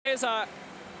Here's our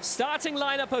starting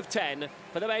lineup of 10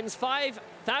 for the men's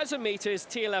 5,000 meters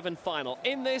T11 final.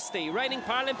 In this, the reigning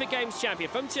Paralympic Games champion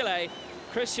from Chile,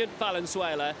 Cristian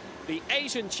Valenzuela, the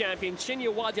Asian champion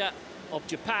Shinya WADA of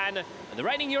Japan, and the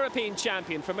reigning European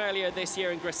champion from earlier this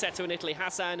year in Grosseto in Italy,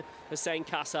 Huseyin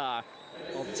KACAR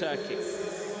of Turkey.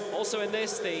 Also in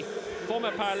this, the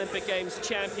former Paralympic Games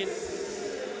champion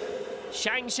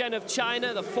Zhen of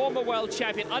China, the former world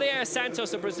champion Odair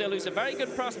SANTOS of Brazil, who's a very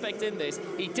good prospect in this.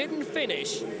 He didn't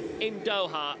finish in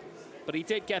Doha, but he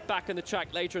did get back on the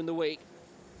track later in the week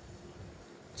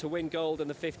to win gold in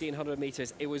the 1,500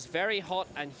 meters. It was very hot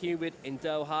and humid in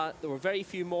Doha. There were very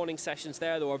few morning sessions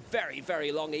there. There were very,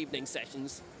 very long evening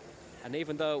sessions. And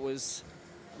even though it was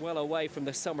well away from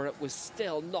the summer, it was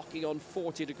still knocking on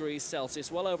 40 degrees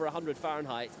Celsius, well over 100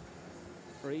 Fahrenheit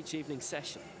for each evening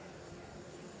session.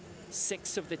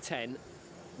 6 of the 10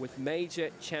 with major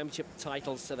championship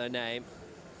titles to their name.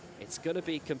 It's going to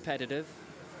be competitive.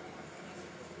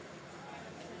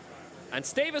 And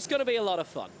Steve, it's going to be a lot of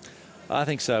fun. I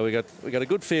think so. We got a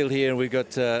good field here. We've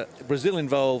got Brazil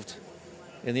involved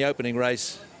in the opening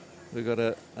race. We've got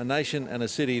a nation and a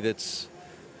city that's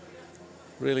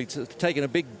really taken a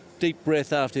big, deep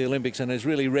breath after the Olympics and is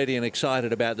really ready and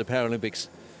excited about the Paralympics.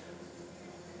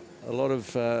 A lot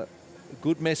of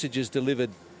good messages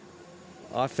delivered,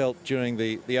 I felt, during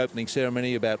the opening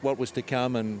ceremony about what was to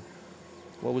come and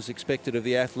what was expected of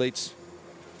the athletes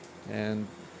and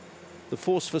the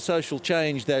force for social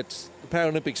change that the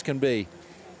Paralympics can be.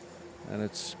 And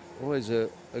it's always a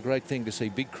great thing to see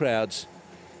big crowds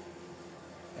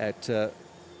at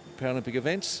Paralympic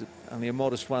events. Only a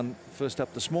modest one first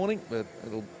up this morning, but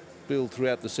it'll build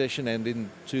throughout the session and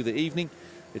into the evening.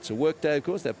 It's a work day, of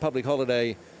course, that public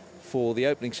holiday for the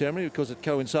opening ceremony because it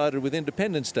coincided with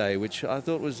Independence Day, which I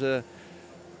thought was a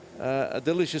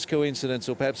delicious coincidence,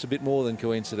 or perhaps a bit more than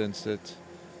coincidence, that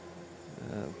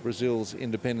Brazil's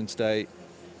Independence Day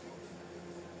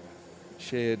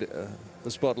shared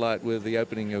the spotlight with the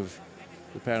opening of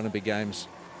the Paralympic Games.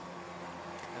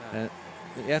 The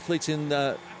athletes in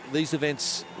these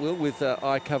events will with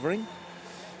eye covering.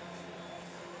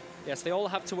 Yes, they all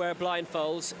have to wear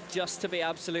blindfolds just to be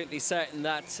absolutely certain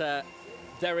that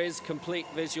there is complete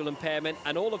visual impairment,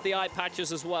 and all of the eye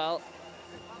patches as well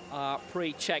are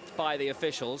pre-checked by the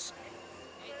officials.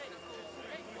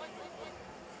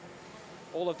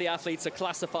 All of the athletes are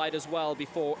classified as well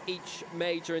before each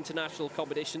major international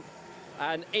competition.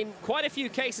 And in quite a few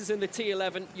cases in the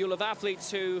T11, you'll have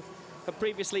athletes who have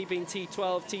previously been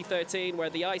T12, T13, where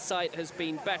the eyesight has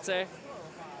been better.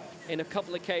 In a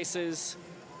couple of cases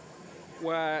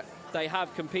where they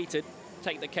have competed,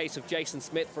 take the case of Jason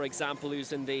Smith, for example,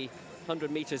 who's in the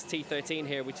 100 meters T13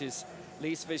 here, which is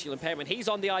least visual impairment. He's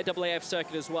on the IAAF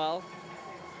circuit as well.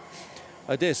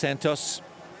 Odair SANTOS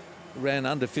ran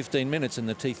under 15 minutes in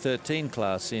the T13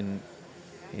 class in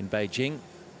Beijing.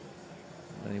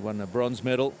 And he won a bronze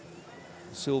medal,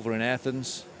 silver in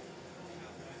Athens.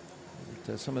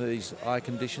 But, some of these eye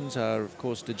conditions are, of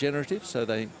course, degenerative, so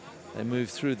they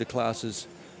move through the classes.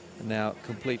 And now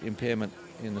complete impairment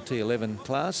in the T11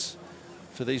 class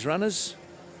for these runners.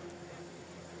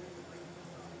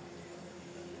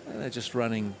 And they're just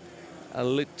running a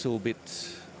little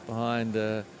bit behind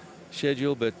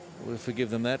schedule, but we'll forgive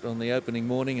them that on the opening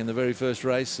morning in the very first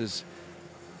race as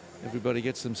everybody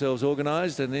gets themselves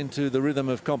organised and into the rhythm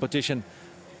of competition.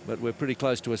 But we're pretty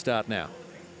close to a start now.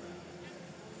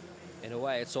 In a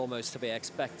way, it's almost to be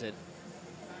expected.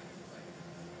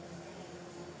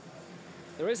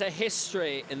 There is a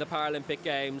history in the Paralympic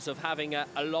Games of having a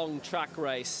long track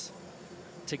race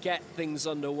to get things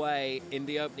underway in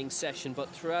the opening session, but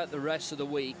throughout the rest of the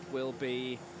week we'll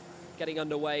be getting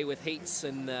underway with heats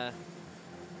and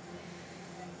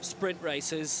sprint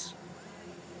races.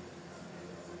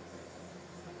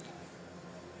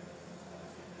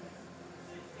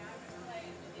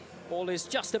 All is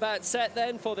just about set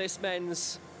then for this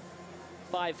men's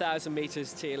 5,000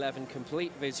 meters T11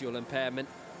 complete visual impairment.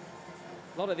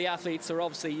 A lot of the athletes are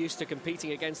obviously used to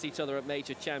competing against each other at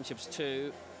major championships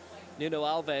too. Nuno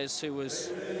ALVES, who was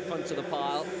front of the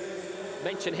pile,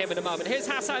 mention him in a moment. Here's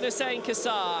Huseyin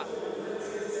KACAR,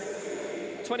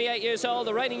 28 years old,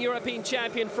 the reigning European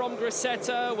champion from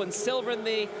Grosseto, won silver in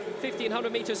the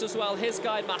 1,500 meters as well. His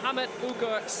guide, Mohamed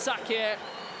Ugur Sakir,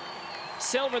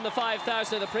 silver in the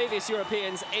 5,000 of the previous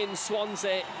Europeans in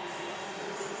Swansea.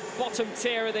 Bottom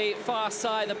tier of the far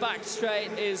side, the back straight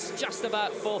is just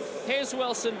about full. Here's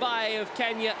Wilson BII of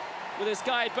Kenya with his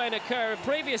guide, Kerr, who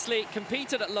previously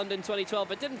competed at London 2012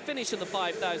 but didn't finish in the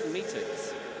 5,000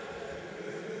 meters.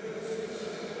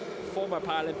 Former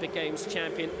Paralympic Games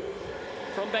champion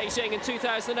from Beijing in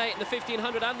 2008 in the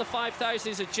 1500 and the 5000.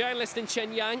 He's a journalist in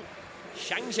Shenyang.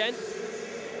 Zhen.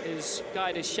 His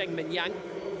guide is Sheng Minyang.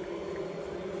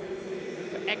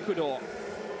 For Ecuador.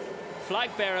 Flag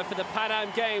bearer for the Pan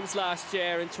Am Games last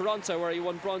year in Toronto, where he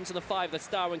won bronze in the 5. That's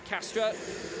Darwin Castro. And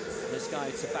this guy,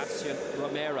 Sebastian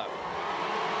Romero.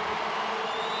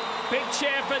 Big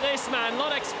cheer for this man.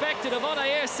 Lot expected of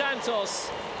Odair Santos.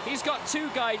 He's got 2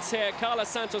 guides here, Carlos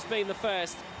Santos being the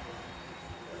first.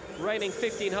 Reigning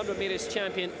 1500 meters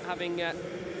champion, having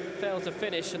failed to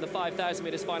finish in the 5000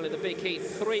 meters final in the big heat.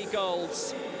 3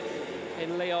 golds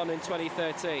in Lyon in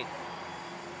 2013.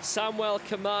 Samwel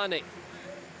KIMANI,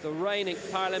 the reigning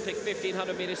Paralympic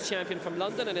 1500 meters champion from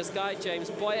London, and his guide James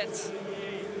Boyett,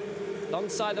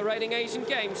 alongside the reigning Asian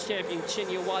Games champion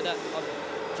Shinya WADA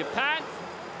of Japan,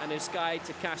 and his guide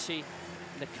Takashi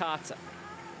Nakata,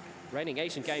 reigning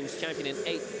Asian Games champion in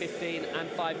 8, 15 and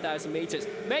 5000 meters.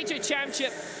 Major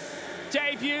championship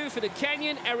debut for the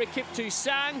Kenyan Erick Kiptoo.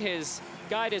 His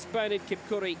guide is Bernard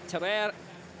Kipkuri Terer.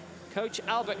 Coach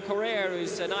Albert Correa,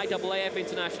 who's an IAAF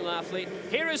international athlete.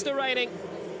 Here is the reigning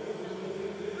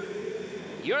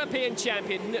European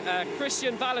champion,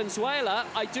 Cristian Valenzuela.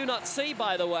 I do not see,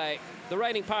 by the way, the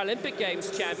reigning Paralympic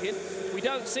Games champion. We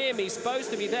don't see him. He's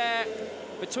supposed to be there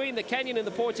between the Kenyan and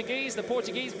the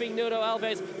Portuguese being Nuno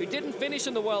ALVES, who didn't finish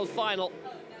in the world final.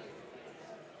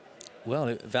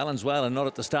 Well, Valenzuela not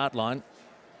at the start line.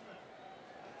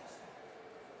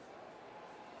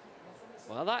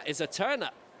 Well, that is a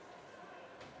turner.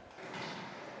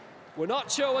 We're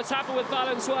not sure what's happened with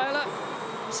Valenzuela.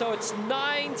 So it's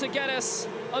 9 to get us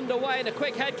underway. In a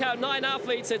quick head count, 9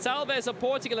 athletes. It's Alves of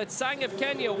Portugal, it's Zhang of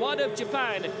Kenya, WADA of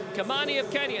Japan, KIMANI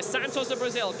of Kenya, Santos of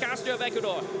Brazil, Castro of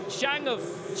Ecuador, ZHANG of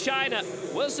China,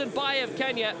 Wilson Kenya of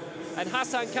Kenya, and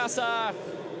Hasan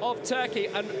of Turkey.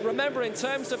 And remember, in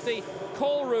terms of the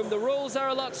call room, the rules are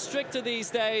a lot stricter these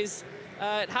days.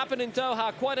 It happened in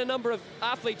Doha. Quite a number of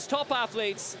athletes, top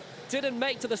athletes, didn't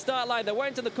make to the start line. They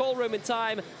weren't in the call room in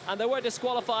time, and they were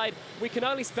disqualified. We can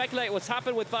only speculate what's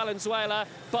happened with Valenzuela,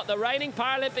 but the reigning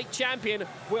Paralympic champion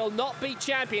will not be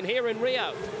champion here in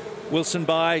Rio. Wilson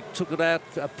took it out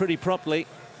pretty promptly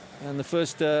in the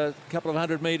first couple of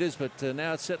 100 meters, but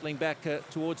now it's settling back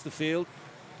towards the field,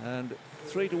 and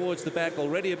 3 towards the back.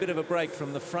 Already a bit of a break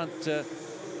from the front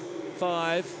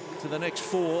 5 to the next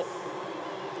 4.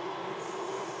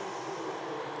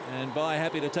 And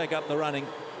happy to take up the running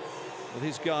with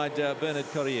his guide, Bernard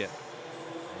Correa.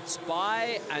 It's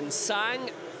Bai and Zhang,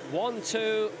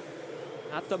 1-2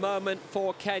 at the moment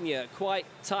for Kenya. Quite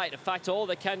tight. In fact, all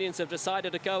the Kenyans have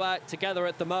decided to go out together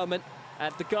at the moment.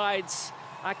 The guides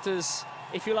act as,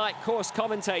 if you like, course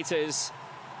commentators.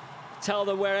 Tell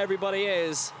them where everybody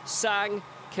is. Zhang,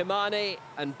 KIMANI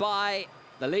and Bai,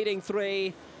 the leading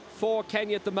 3 for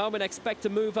Kenya at the moment. Expect to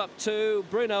move up 2.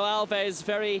 Bruno Alves,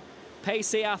 very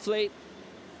pacey athlete.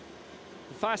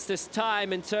 The fastest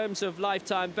time in terms of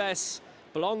lifetime best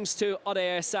belongs to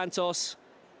Odair Santos,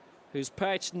 who's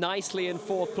perched nicely in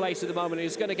 4th place at the moment.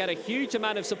 He's going to get a huge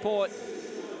amount of support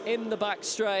in the back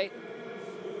straight.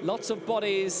 Lots of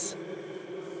bodies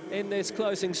in this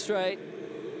closing straight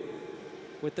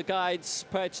with the guides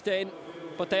perched in,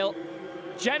 but they'll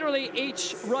generally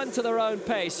each run to their own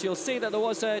pace. You'll see that there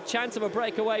was a chance of a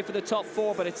breakaway for the top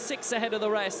 4, but it's 6 ahead of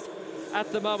the rest at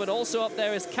the moment. Also up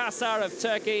there is KACAR of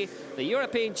Turkey, the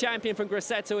European champion from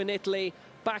Grosseto in Italy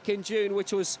back in June,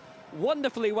 which was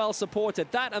wonderfully well supported.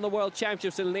 That and the World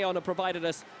Championships in Lyon have provided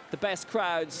us the best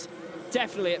crowds,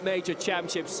 definitely at major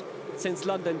championships since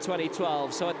London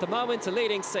 2012. So at the moment, a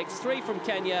leading 6, 3 from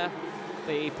Kenya,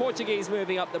 the Portuguese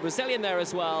moving up, the Brazilian there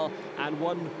as well, and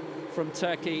 1 from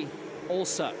Turkey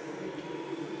also.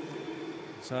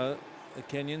 So the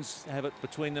Kenyans have it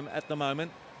between them at the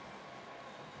moment.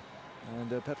 And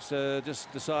perhaps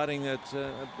just deciding that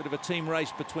a bit of a team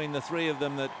race between the 3 of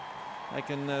them, that they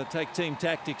can take team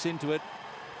tactics into it.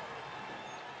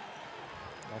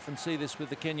 Often see this with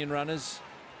the Kenyan runners.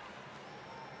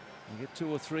 You get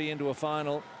 2 or 3 into a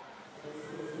final,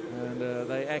 and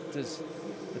they act as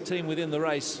a team within the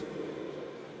race.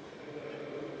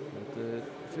 But the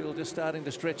field just starting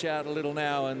to stretch out a little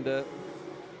now, and you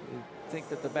think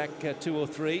that the back 2 or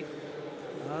 3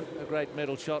 aren't a great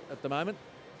medal shot at the moment.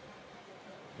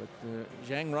 But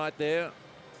Zhang right there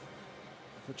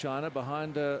for China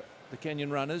behind the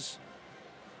Kenyan runners.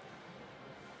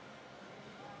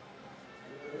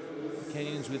 The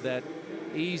Kenyans with that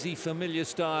easy, familiar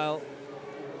style.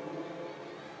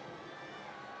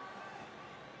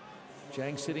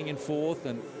 Zhang sitting in 4th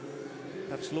and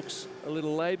perhaps looks a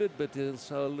little laboured, but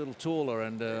also a little taller,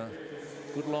 and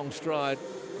good long stride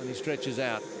when he stretches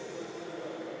out.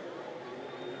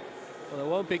 Well, they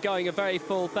won't be going a very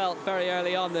full belt very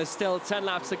early on. There's still 10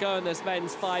 laps to go in this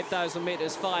men's 5,000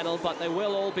 metres final, but they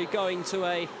will all be going to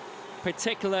a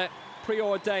particular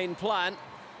preordained plan.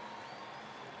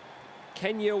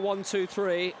 Kenya 1, 2,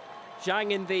 3.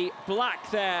 Zhang in the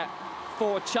black there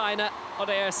for China.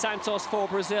 Odair Santos for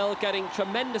Brazil, getting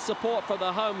tremendous support from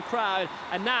the home crowd.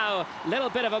 And now a little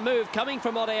bit of a move coming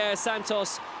from Odair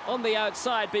Santos on the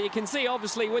outside. But you can see,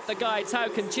 obviously, with the guides, how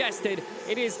congested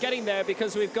it is getting there,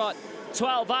 because we've got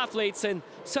 12 athletes in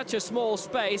such a small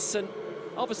space. And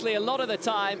obviously, a lot of the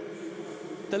time,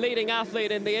 the leading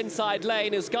athlete in the inside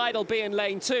lane, his guide will be in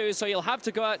lane 2, so you'll have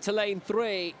to go out to lane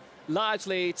 3,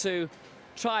 largely to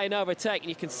try and overtake. And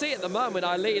you can see at the moment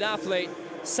our lead athlete,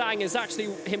 Zhang, is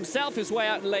actually himself his way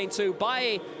out in lane 2,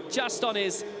 BII just on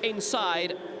his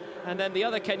inside. And then the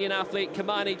other Kenyan athlete,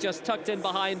 KIMANI, just tucked in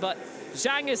behind. But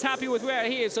Zhang is happy with where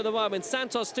he is at the moment.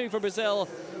 Santos 2 for Brazil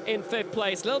in 5th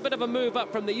place. A little bit of a move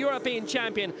up from the European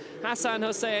champion, Hasan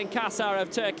Huseyin KACAR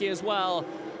of Turkey as well,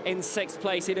 in 6th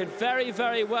place. He did very,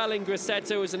 very well in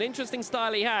Grosseto. It was an interesting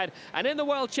style he had. And in the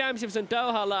World Championships in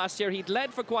Doha last year, he'd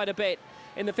led for quite a bit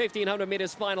in the 1,500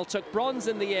 metres final, took bronze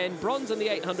in the end, bronze in the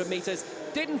 800 metres,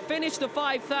 didn't finish the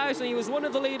 5,000. He was one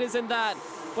of the leaders in that,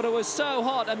 but it was so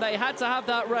hot and they had to have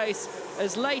that race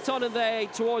as late on in the day,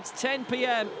 towards 10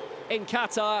 p.m. in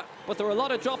Qatar. But there were a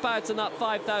lot of dropouts in that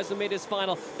 5,000 metres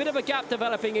final. Bit of a gap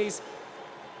developing. He's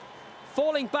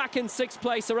falling back in 6th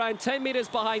place, around 10 metres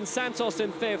behind Santos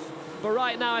in 5th. But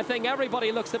right now, I think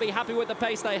everybody looks to be happy with the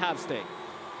pace they have, Stig.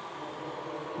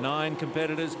 9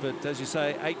 competitors, but as you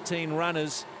say, 18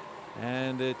 runners,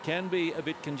 and it can be a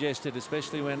bit congested,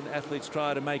 especially when athletes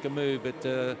try to make a move.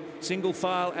 But single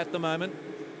file at the moment.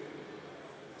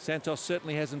 Santos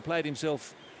certainly hasn't played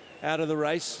himself out of the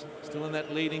race, still in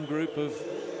that leading group of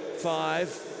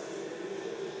 5.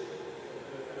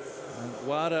 And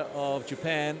WADA of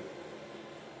Japan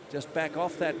just back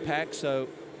off that pack, so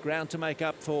ground to make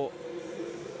up for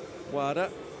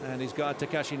WADA and his guide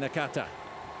Takashi Nakata.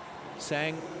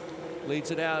 Zhang leads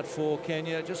it out for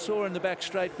Kenya. Just saw in the back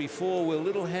straight before, with a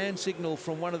little hand signal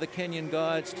from one of the Kenyan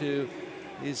guides to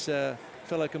his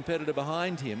fellow competitor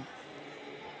behind him.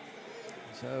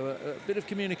 So a bit of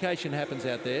communication happens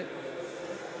out there.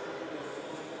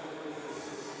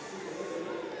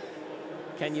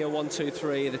 Kenya 1, 2,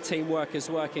 3. The teamwork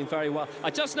is working very well. I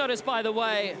just noticed, by the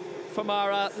way, from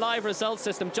our live results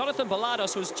system, Jonathan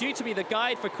Balados was due to be the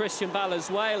guide for Cristian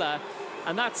Valenzuela,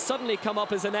 and that's suddenly come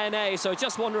up as an NA, so I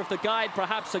just wonder if the guide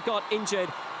perhaps had got injured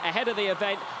ahead of the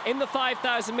event. In the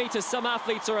 5,000 metres, some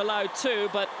athletes are allowed too,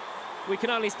 but we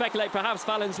can only speculate. Perhaps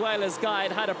Valenzuela's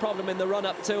guide had a problem in the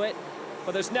run-up to it,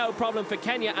 but there's no problem for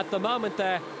Kenya at the moment.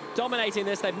 They're dominating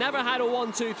this. They've never had a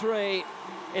 1, 2, 3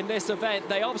 in this event.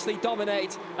 They obviously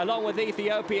dominate, along with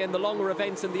Ethiopia, in the longer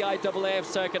events in the IAAF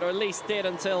circuit, or at least did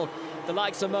until the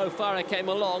likes of Mo Farah came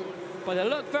along. But they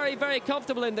look very, very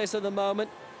comfortable in this at the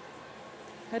moment.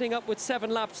 Heading up with 7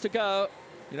 laps to go.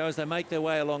 You know, as they make their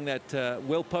way along that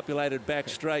well-populated back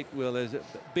straight, Will, there's a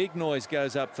big noise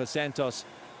goes up for Santos,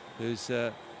 who's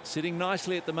sitting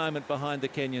nicely at the moment behind the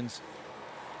Kenyans.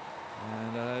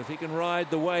 And if he can ride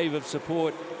the wave of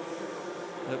support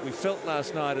that we felt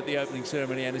last night at the opening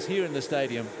ceremony and is here in the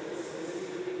stadium.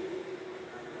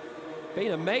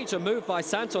 Been a major move by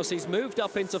Santos. He's moved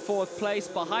up into 4th place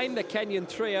behind the Kenyan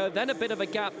trio, then a bit of a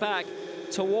gap back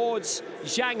towards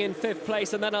Zhang in 5th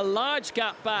place, and then a large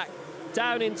gap back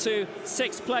down into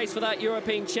 6th place for that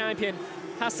European champion,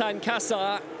 Hasan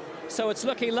KACAR. So it's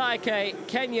looking like a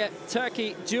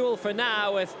Kenya-Turkey duel for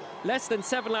now, with less than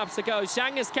 7 laps to go.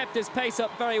 Zhang has kept his pace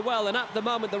up very well, and at the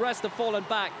moment the rest have fallen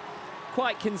back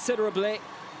quite considerably.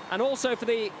 And also for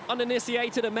the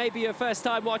uninitiated, and maybe your first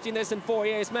time watching this in 4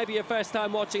 years, maybe your first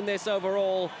time watching this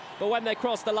overall, but when they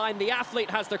cross the line, the athlete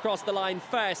has to cross the line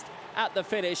first at the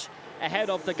finish, ahead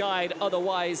of the guide,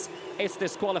 otherwise it's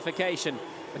disqualification.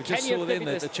 We just saw then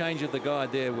the change of the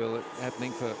guide there, Will,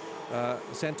 happening for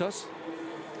Santos.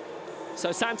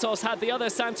 So Santos had the other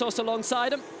Santos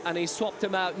alongside him, and he swapped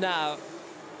him out now,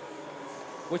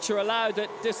 which are allowed at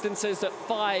distances at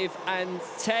 5 and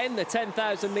 10. The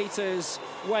 10,000 metres,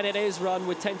 when it is run,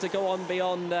 would tend to go on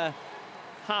beyond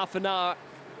half an hour.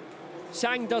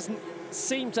 Zhang doesn't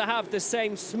seem to have the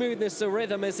same smoothness of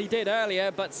rhythm as he did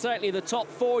earlier, but certainly the top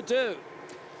 4 do.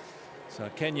 So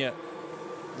Kenya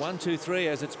 1, 2, 3,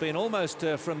 as it's been almost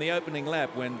from the opening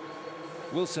lap, when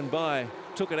Wilson BII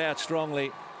took it out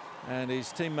strongly and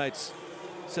his teammates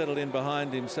settled in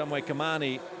behind him. Samwel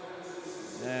KIMANI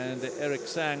and Erick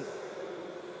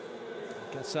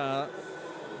KACAR,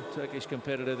 Turkish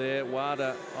competitor there.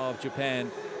 WADA of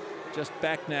Japan just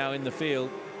back now in the field,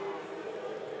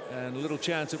 and a little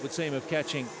chance, it would seem, of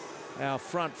catching our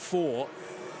front four,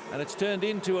 and it's turned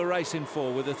into a race in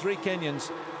four with the three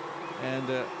Kenyans and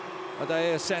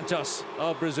Odair Santos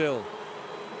of Brazil.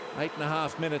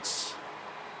 8.5 minutes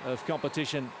of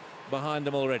competition behind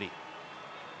them already.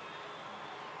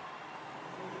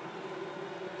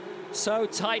 So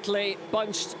tightly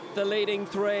bunched, the leading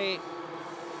three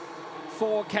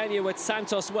for Kenya, with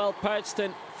Santos well perched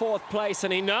in fourth place,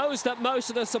 and he knows that most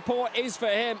of the support is for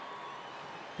him.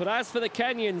 But as for the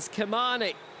Kenyans,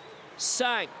 KIMANI,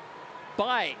 ZHANG,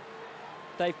 BII,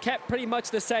 they've kept pretty much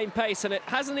the same pace, and it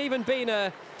hasn't even been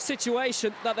a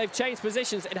situation that they've changed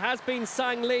positions. It has been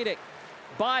ZHANG leading,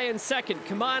 BII in second,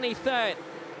 KIMANI third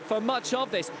for much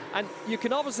of this. And you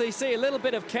can obviously see a little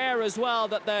bit of care as well,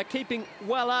 that they're keeping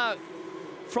well out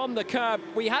from the curb.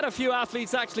 We had a few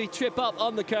athletes actually trip up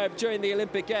on the curb during the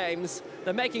Olympic Games.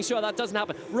 They're making sure that doesn't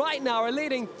happen. Right now, our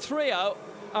leading trio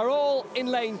are all in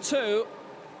lane 2,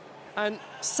 and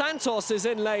Santos is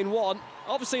in lane 1.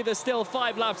 Obviously, there's still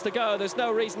 5 laps to go. There's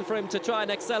no reason for him to try and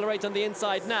accelerate on the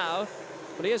inside now,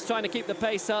 but he is trying to keep the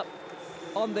pace up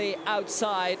on the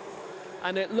outside,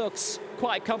 and it looks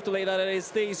quite comfortably that it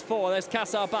is these 4. There's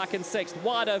CACAR back in 6th.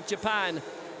 WADA of Japan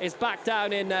is back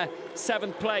down in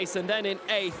 7th place, and then in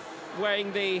 8th,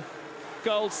 wearing the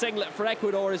gold singlet for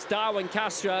Ecuador, is Darwin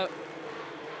CASTRO.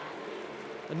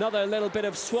 Another little bit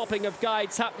of swapping of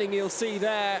guides happening, you'll see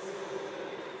there.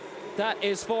 That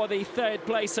is for the 3rd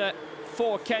placer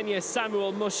for Kenya,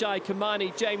 Samwel, Mushai,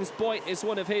 KIMANI. James Boyd is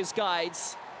one of his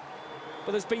guides.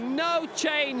 But there's been no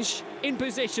change in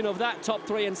position of that top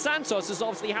 3, and Santos is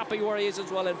obviously happy where he is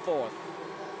as well in 4th.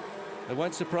 It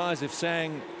won't surprise if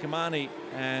ZHANG, KIMANI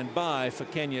and BII for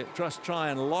Kenya try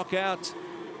and lock out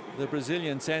the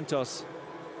Brazilian Santos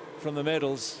from the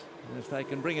medals. And if they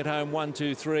can bring it home 1,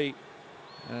 2, 3,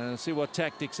 see what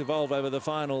tactics evolve over the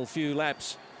final few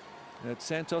laps.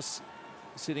 Santos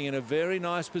sitting in a very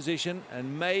nice position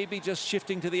and maybe just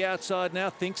shifting to the outside now,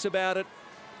 thinks about it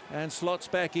and slots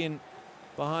back in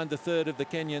behind the 3rd of the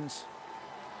Kenyans.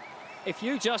 If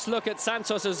you just look at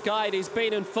Santos's guide, he's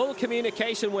been in full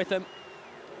communication with him.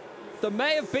 There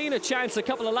may have been a chance a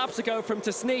couple of laps ago for him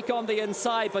to sneak on the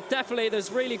inside, but definitely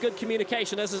there's really good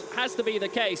communication, as has to be the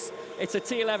case. It's a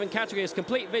T11 category, it's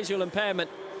complete visual impairment.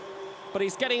 But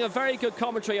he's getting a very good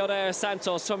commentary on Odair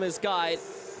Santos from his guide.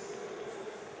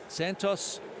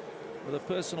 Santos with a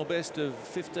personal best of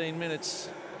 15 minutes,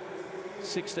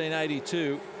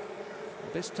 16:82.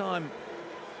 Best time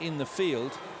in the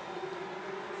field.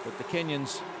 But the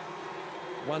Kenyans,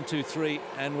 1, 2, 3,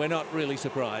 and we're not really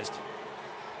surprised.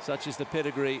 Such is the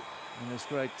pedigree in this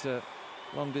great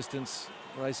long-distance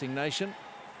racing nation.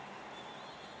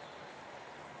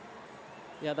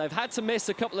 Yeah, they've had to miss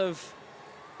a couple of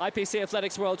IPC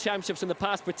Athletics World Championships in the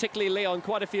past, particularly Leon.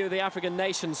 Quite a few of the African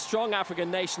nations, strong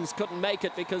African nations, couldn't make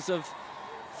it because of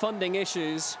funding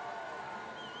issues.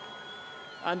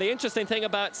 And the interesting thing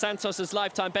about Santos's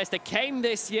lifetime best, it came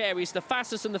this year. He's the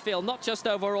fastest in the field, not just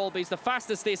overall, but he's the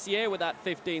fastest this year with that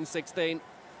 15:16.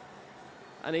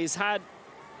 And he's had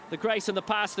the grace in the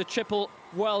past, the triple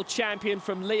world champion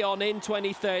from Leon in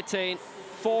 2013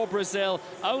 for Brazil.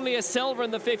 Only a silver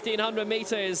in the 1500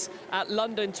 meters at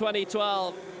London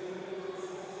 2012.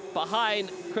 Behind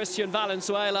Cristian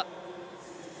Valenzuela.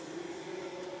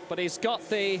 But he's got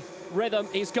the rhythm,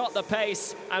 he's got the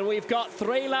pace, and we've got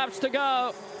 3 laps to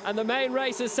go, and the main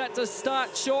race is set to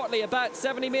start shortly, about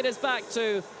 70 meters back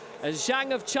to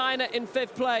ZHANG of China in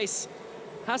 5th place.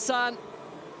 Hasan,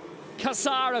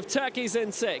 CACAR of Turkey's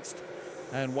in 6th.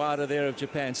 And WADA there of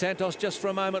Japan. Santos just for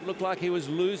a moment looked like he was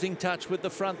losing touch with the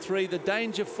front 3. The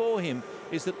danger for him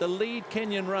is that the lead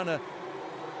Kenyan runner,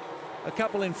 a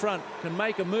couple in front, can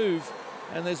make a move,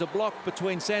 and there's a block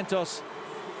between Santos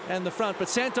and the front. But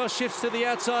Santos shifts to the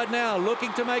outside now,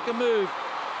 looking to make a move.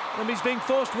 And he's being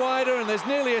forced wider, and there's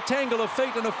nearly a tangle of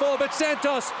feet and a fall, but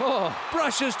Santos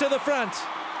brushes to the front.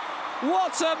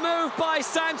 What a move by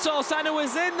Santos, and it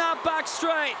was in that back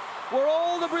straight where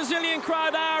all the Brazilian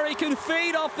crowd are. He can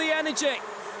feed off the energy.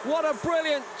 What a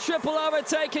brilliant triple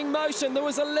overtaking motion. There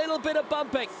was a little bit of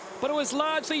bumping, but it was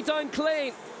largely done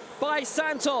clean by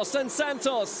Santos.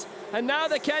 And now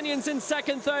the Kenyans in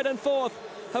 2nd, 3rd and 4th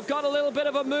have got a little bit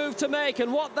of a move to make,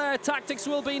 and what their tactics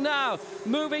will be now.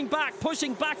 Moving back,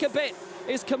 pushing back a bit,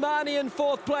 is KIMANI in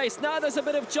 4th place. Now there's a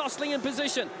bit of jostling in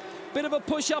position. Bit of a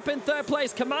push up in 3rd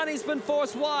place. KIMANI's been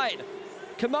forced wide.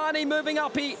 KIMANI moving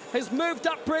up. He has moved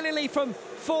up brilliantly from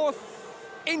 4th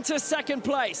into 2nd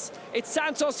place. It's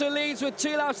Santos who leads with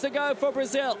 2 laps to go for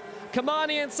Brazil.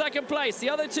 KIMANI in 2nd place. The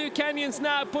other 2 Kenyans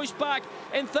now push back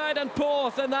in 3rd and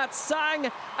 4th, and that's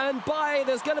ZHANG and BII.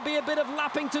 There's going to be a bit of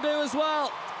lapping to do as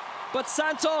well. But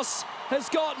Santos has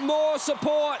got more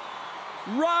support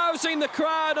rousing the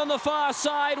crowd on the far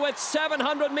side with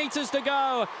 700 meters to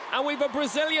go. And we've a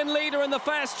Brazilian leader in the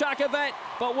fast track event,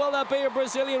 but will there be a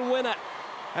Brazilian winner?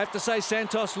 I have to say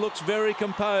Santos looks very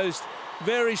composed,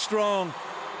 very strong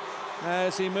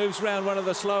as he moves around one of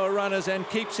the slower runners and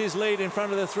keeps his lead in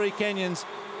front of the three Kenyans.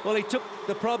 Well, he took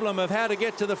the problem of how to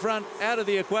get to the front out of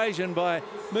the equation by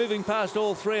moving past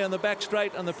all three on the back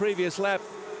straight on the previous lap.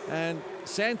 And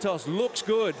Santos looks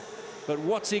good, but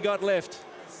what's he got left?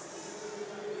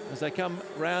 As they come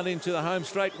round into the home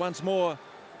straight once more,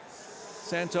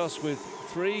 Santos with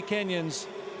three Kenyans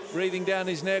breathing down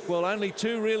his neck. Well, only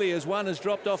two really, as one has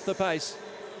dropped off the pace.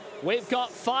 We've got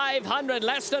 500,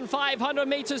 less than 500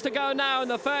 meters to go now in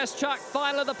the first track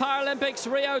final of the Paralympics,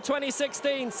 Rio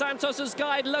 2016. Santos's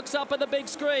guide looks up at the big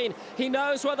screen. He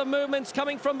knows where the movement's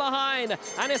coming from behind,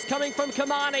 and it's coming from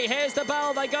KIMANI. Here's the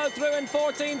bell. They go through in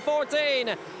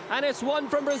 14:14. And it's one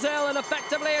from Brazil, and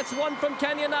effectively it's one from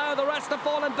Kenya now. The rest have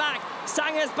fallen back.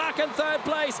 ZHANG is back in third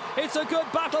place. It's a good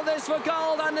battle, this, for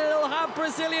gold, and it'll have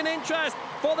Brazilian interest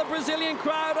for the Brazilian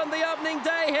crowd on the opening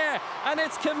day here. And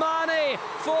it's KIMANI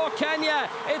for Kenya.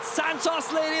 It's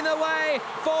Santos leading the way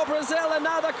for Brazil, and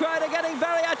now the crowd are getting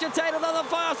very agitated on the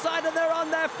far side, and they're on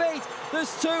their feet.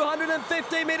 There's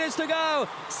 250 meters to go.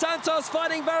 Santos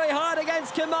fighting very hard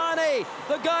against KIMANI.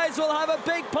 The guys will have a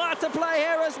big part to play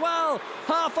here as well.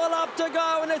 Half a lap to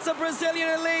go, and it's a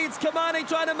Brazilian who leads. KIMANI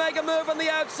trying to make a move on the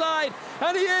outside,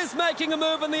 and he is making a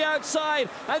move on the outside.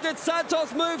 And did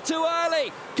Santos move too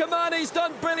early? KIMANI's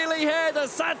done brilliantly here. The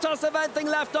Santos have anything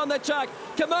left on the track.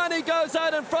 KIMANI goes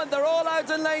out in front. They're all out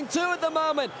in lane 2 at the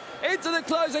moment. Into the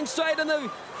closing straight in the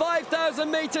 5,000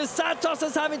 meters. Santos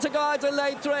is having to go out in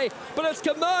lane 3, but it's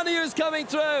KIMANI who's coming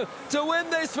through to win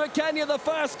this for Kenya, the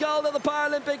first gold of the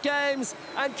Paralympic Games.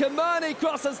 And KIMANI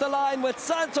crosses the line with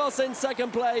Santos in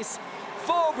second place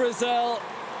for Brazil.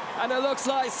 And it looks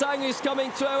like ZHANG is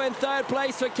coming through in third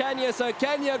place for Kenya. So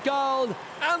Kenya gold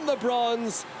and the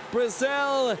bronze.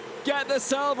 Brazil get the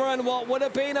silver and what would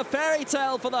have been a fairy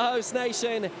tale for the host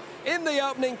nation in the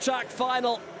opening track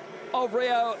final of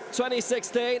Rio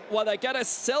 2016. Well, they get a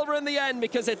silver in the end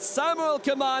because it's Samwel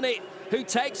KIMANI who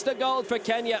takes the gold for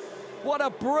Kenya. What a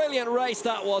brilliant race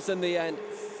that was in the end.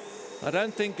 I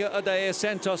don't think Odair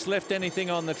Santos left anything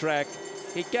on the track.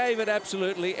 He gave it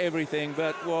absolutely everything,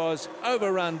 but was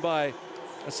overrun by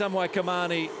Samwel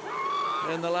KIMANI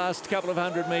in the last couple of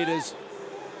 100 meters.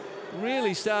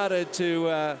 Really started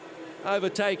to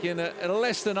overtake in a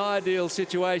less than ideal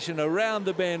situation around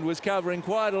the bend, was covering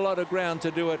quite a lot of ground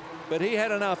to do it, but he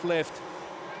had enough left.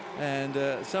 And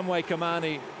Samwel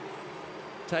KIMANI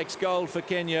takes gold for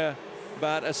Kenya,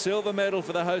 but a silver medal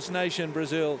for the host nation,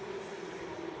 Brazil.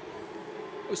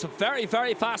 It was a very,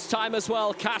 very fast time as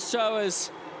well. Castro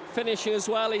is finishing as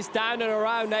well. He's down and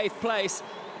around 8th place.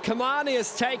 KIMANI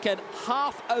has taken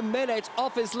half a minute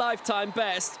off his lifetime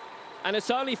best, and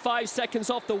it's only 5 seconds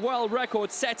off the world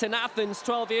record set in Athens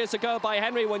 12 years ago by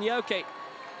Henry Wanyoke.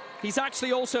 He's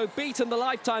actually also beaten the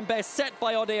lifetime best set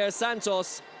by Odair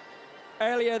Santos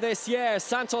earlier this year.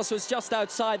 Santos was just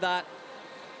outside that.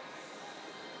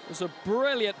 It was a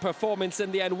brilliant performance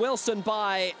in the end. Wilson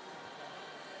by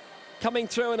coming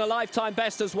through in a lifetime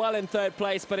best as well in third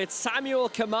place, but it's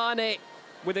Samwel KIMANI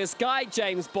with his guide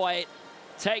James Boyd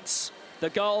takes the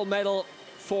gold medal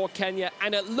for Kenya,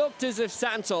 and it looked as if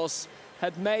Santos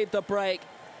had made the break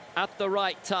at the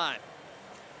right time.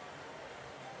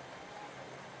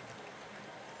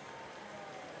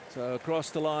 So across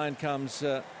the line comes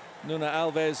Nuno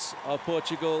ALVES of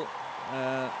Portugal,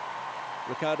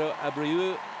 Ricardo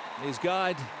Abreu, his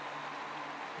guide,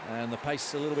 and the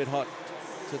pace a little bit hot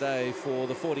today for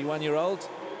the 41-year-old.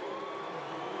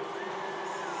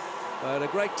 But a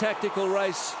great tactical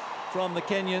race from the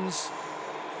Kenyans,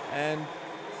 and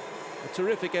a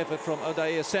terrific effort from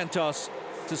Odair Santos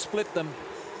to split them,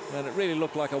 and it really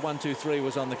looked like a 1-2-3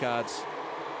 was on the cards.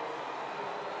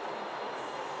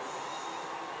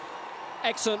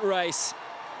 Excellent race,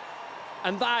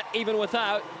 and that even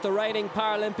without the reigning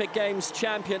Paralympic Games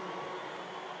champion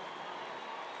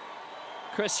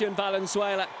Cristian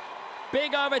Valenzuela.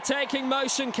 Big overtaking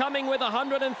motion coming with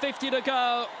 150 to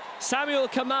go.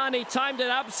 Samwel KIMANI timed it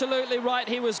absolutely right.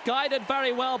 He was guided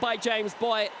very well by James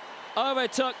Boyd.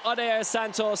 Overtook Odair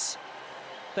Santos.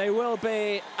 They will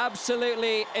be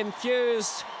absolutely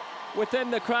enthused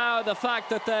within the crowd, the fact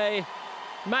that they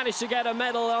managed to get a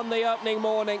medal on the opening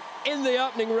morning in the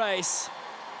opening race.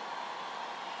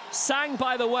 ZHANG,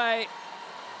 by the way,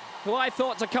 who I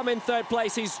thought to come in third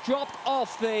place, he's dropped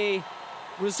off the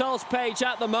results page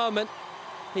at the moment.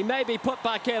 He may be put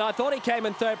back in. I thought he came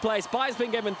in third place. Bai's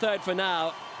been given third for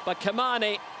now, but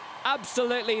KIMANI,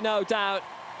 absolutely no doubt,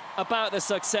 about the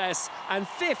success, and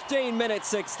 15 minutes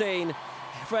 16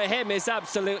 for him is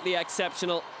absolutely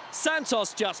exceptional.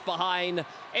 Santos just behind.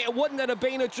 It wouldn't have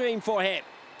been a dream for him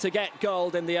to get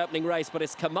gold in the opening race, but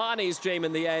it's KIMANI's dream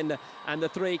in the end, and the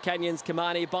three Kenyans,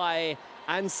 KIMANI, BII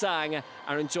and ZHANG,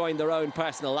 are enjoying their own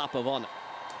personal lap of honour.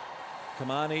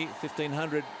 KIMANI,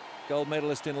 1500 gold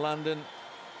medalist in London,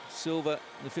 silver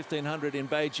in the 1500 in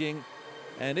Beijing,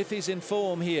 and if he's in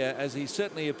form here, as he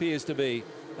certainly appears to be,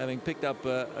 having picked up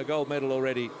a gold medal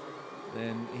already,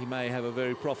 then he may have a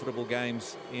very profitable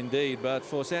games indeed. But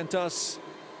for Santos,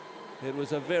 it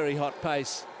was a very hot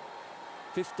pace.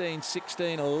 15,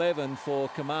 16, 11 for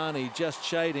KIMANI, just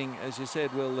shading, as you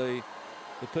said, Will, the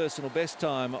personal best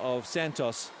time of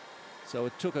Santos. So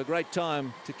it took a great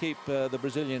time to keep the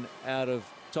Brazilian out of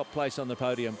top place on the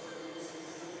podium.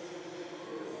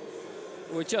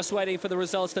 We're just waiting for the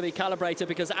results to be calibrated,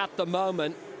 because at the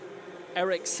moment,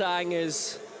 Erick Sang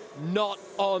is not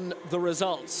on the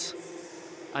results.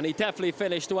 And he definitely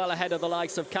finished well ahead of the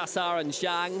likes of CACAR and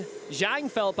ZHANG. ZHANG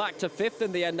fell back to 5th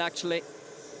in the end, actually.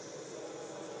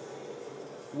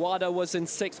 WADA was in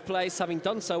 6th place, having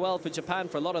done so well for Japan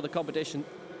for a lot of the competition.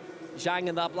 ZHANG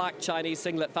in that black Chinese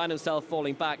singlet found himself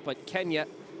falling back, but Kenya,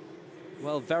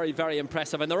 well, very, very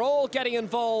impressive. And they're all getting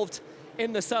involved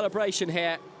in the celebration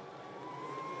here.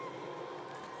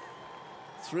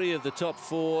 3 of the top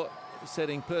 4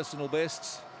 setting personal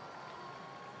bests.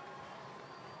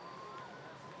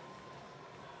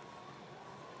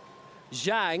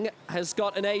 ZHANG has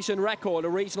got an Asian record, a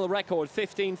regional record,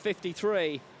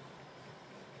 15:53.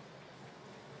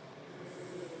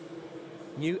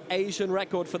 New Asian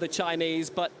record for the Chinese,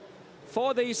 but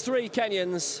for these 3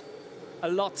 Kenyans, a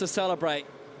lot to celebrate.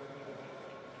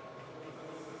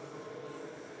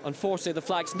 Unfortunately, the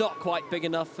flag's not quite big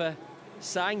enough for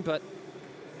Sang, but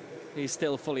he's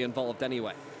still fully involved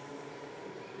anyway.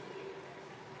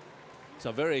 It's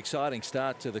a very exciting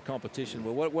start to the competition.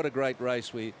 Well, what a great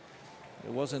race. It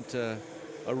wasn't a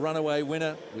runaway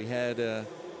winner. We had a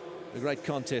great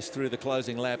contest through the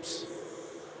closing laps,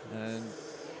 and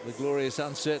the glorious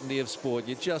uncertainty of sport.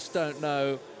 You just don't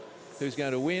know who's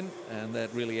going to win, and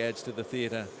that really adds to the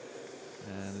theatre.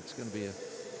 And it's going to be a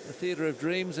theatre of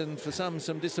dreams, and for some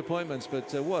disappointments,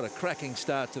 but what a cracking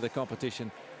start to the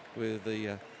competition with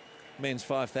the men's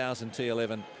 5,000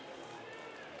 T11.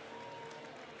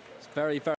 It's very, very